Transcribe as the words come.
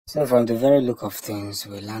So from the very look of things,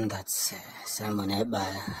 we learn that Simon Ekpa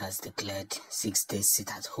has declared 6 days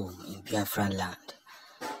sit at home in Biafran land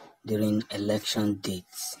during election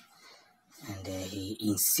dates, and he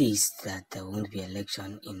insists that there won't be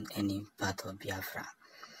election in any part of Biafra.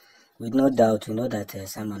 With no doubt, we know that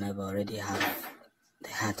Simon Ekpa already have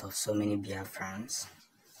the heart of so many Biafrans.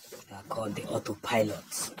 They are called the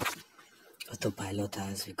autopiloters,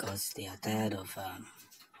 because they are tired of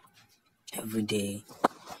every day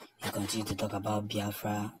he continues to talk about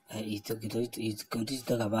Biafra. He continues to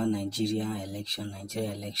talk about Nigeria election,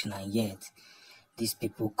 and yet these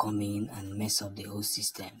people come in and mess up the whole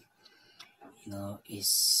system.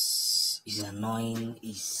 Is annoying,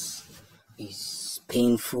 is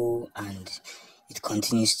painful, and it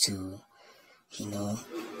continues to,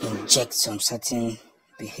 inject some certain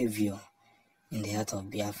behavior in the heart of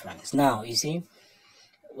Biafrans. Now, you see,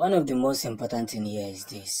 one of the most important thing here is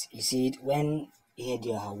this. You see, when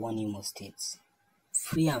Ihedioha won Imo State,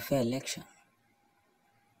 free and fair election,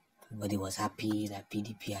 everybody was happy that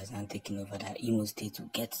PDP has now taken over, that Imo State will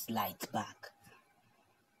get light back.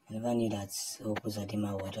 I never knew that Hope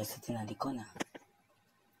Uzodinma was just sitting at the corner.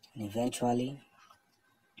 And eventually,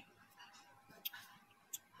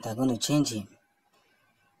 they're going to change him.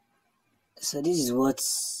 So this is what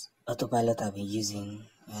Autopilot have been using,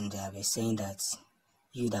 and they have been saying that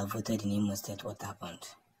you that voted in Imo State, what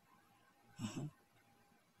happened?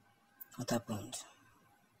 What happened?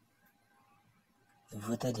 You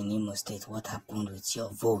voted in Imo State, what happened with your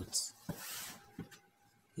vote?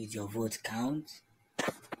 Did your vote count?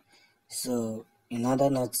 So in order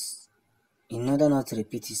not to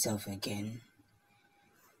repeat itself again,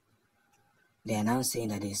 they are now saying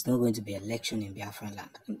that there's not going to be election in Biafran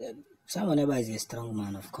land. Simon Ekpa is a strong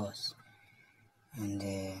man, of course, and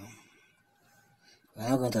we're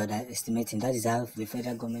not going to underestimate him. That is how the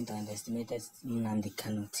federal government underestimated Nnamdi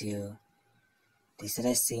Kanu till they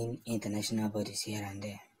started seeing international bodies here and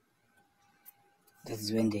there. That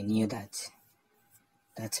is when they knew that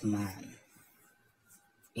that man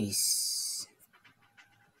is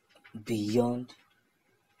beyond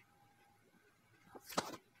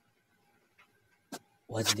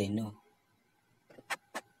what they know.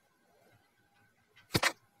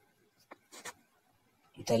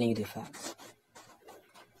 I'm telling you the facts.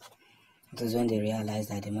 It was when they realized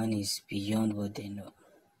that the man is beyond what they know.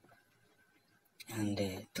 And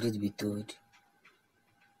truth be told,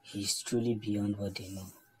 he's truly beyond what they know.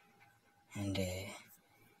 And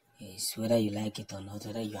it's whether you like it or not,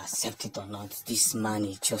 whether you accept it or not, this man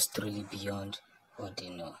is just truly beyond what they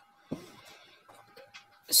know.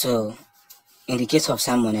 So, in the case of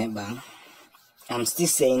Simon Ekpa, I'm still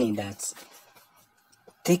saying that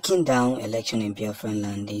taking down election in Biafran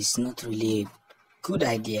land is not really a good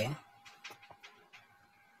idea.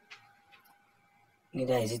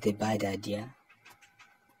 Neither is it a bad idea.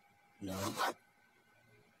 No.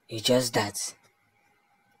 It's just that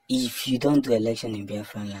if you don't do election in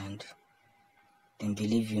Biafran land, then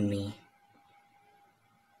believe you me,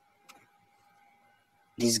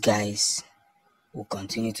 these guys will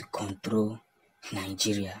continue to control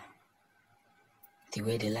Nigeria the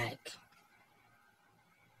way they like.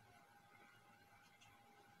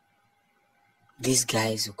 These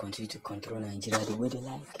guys will continue to control Nigeria the way they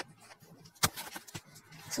like.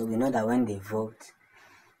 So we know that when they vote,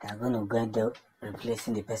 they're going to get there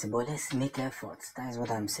replacing the person. But let's make efforts. That's what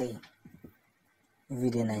I'm saying. Every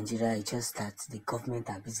day in Nigeria, it's just that the government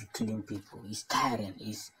are busy killing people. It's tiring.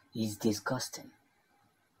 It's disgusting.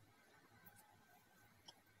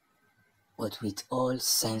 But with all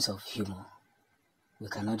sense of humor, we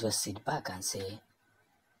cannot just sit back and say,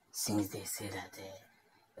 since they say that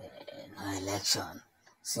no election,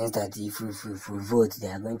 since that if we vote, they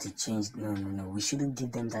are going to change. No. We shouldn't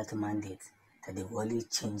give them that mandate that they will only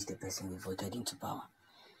change the person we voted into power.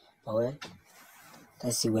 But well,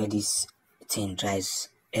 let's see where this thing drives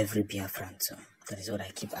every Biafran to. That is what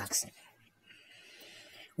I keep asking.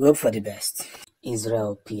 We hope for the best.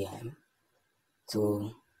 Israel PM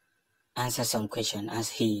to answer some question as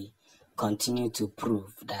he continued to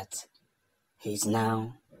prove that he is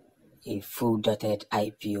now a full-dotted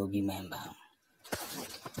IPOB member.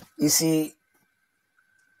 You see,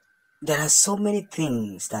 there are so many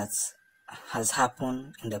things that has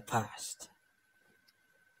happened in the past.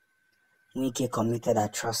 Wike committed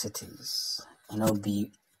atrocities in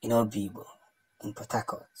Obibo, in Port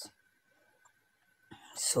Harcourt.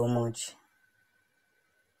 So much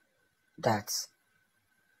that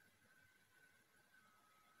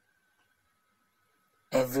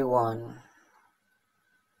everyone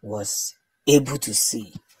was able to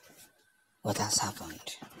see what has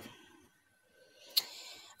happened.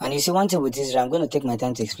 And you see, one thing with Israel, I'm going to take my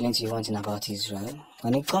time to explain to you one thing about Israel.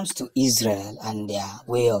 When it comes to Israel and their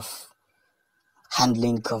way of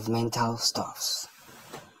handling governmental stuffs,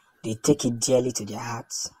 they take it dearly to their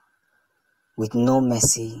hearts, with no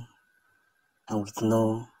mercy and with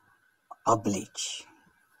no oblige.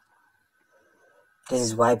 This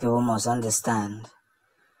is why people must understand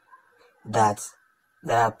that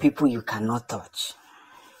there are people you cannot touch.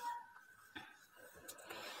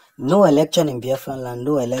 No election in Biafran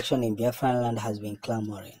land has been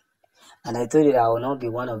clamoring. And I told you that I will not be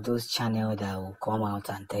one of those channels that will come out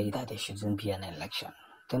and tell you that there shouldn't be an election.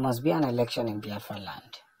 There must be an election in Biafran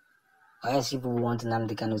land. Or else people want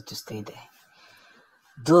Nnamdi Kanu to stay there.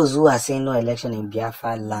 Those who are saying no election in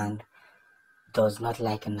Biafran land does not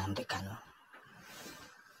like Nnamdi Kanu.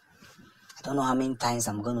 I don't know how many times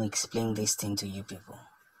I'm going to explain this thing to you people.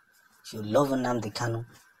 If you love Nnamdi Kanu,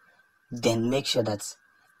 then make sure that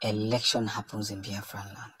election happens in Biafran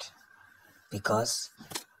land. Because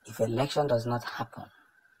if election does not happen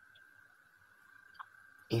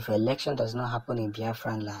in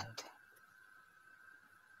Biafran land,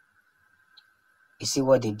 you see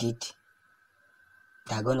what they did?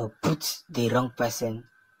 They are going to put the wrong person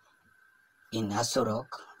in Røck,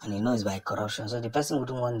 and you know it's by corruption. So the person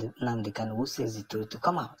wouldn't want Nnamdi Kanu, who says the truth, to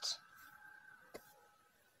come out.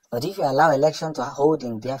 But if you allow election to hold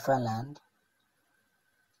in Biafran land,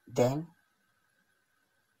 then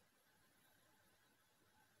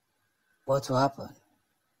what will happen?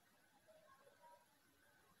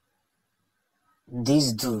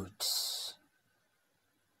 These dudes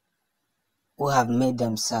who have made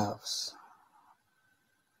themselves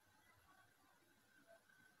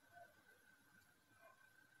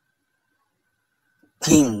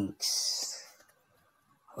kings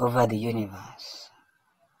over the universe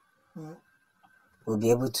will be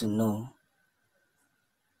able to know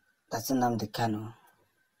that Nnamdi Kanu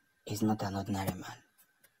is not an ordinary man.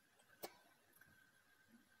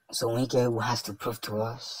 So Wike has to prove to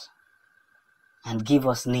us and give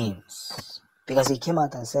us names. Because he came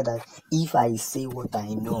out and said that if I say what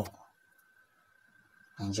I know,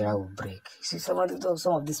 Nigeria will break. You see, some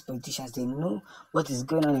of these politicians, they know what is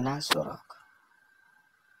going on in Røck.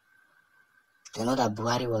 They know that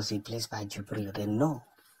Buhari was replaced by Jubril. They know.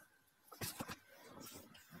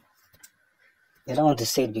 They don't want to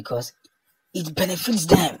say it because it benefits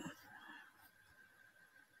them.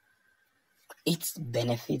 It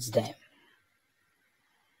benefits them.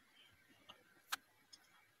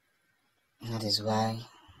 And that is why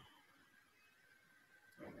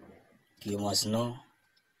you must know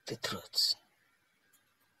the truth.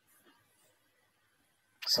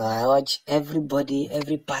 So I urge everybody,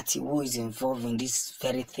 every party who is involved in this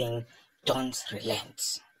very thing, don't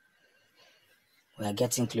relent. We are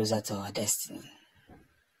getting closer to our destiny.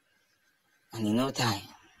 And in no time,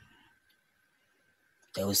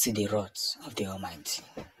 they will see the wrath of the Almighty.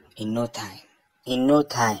 In no time. In no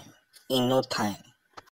time. In no time.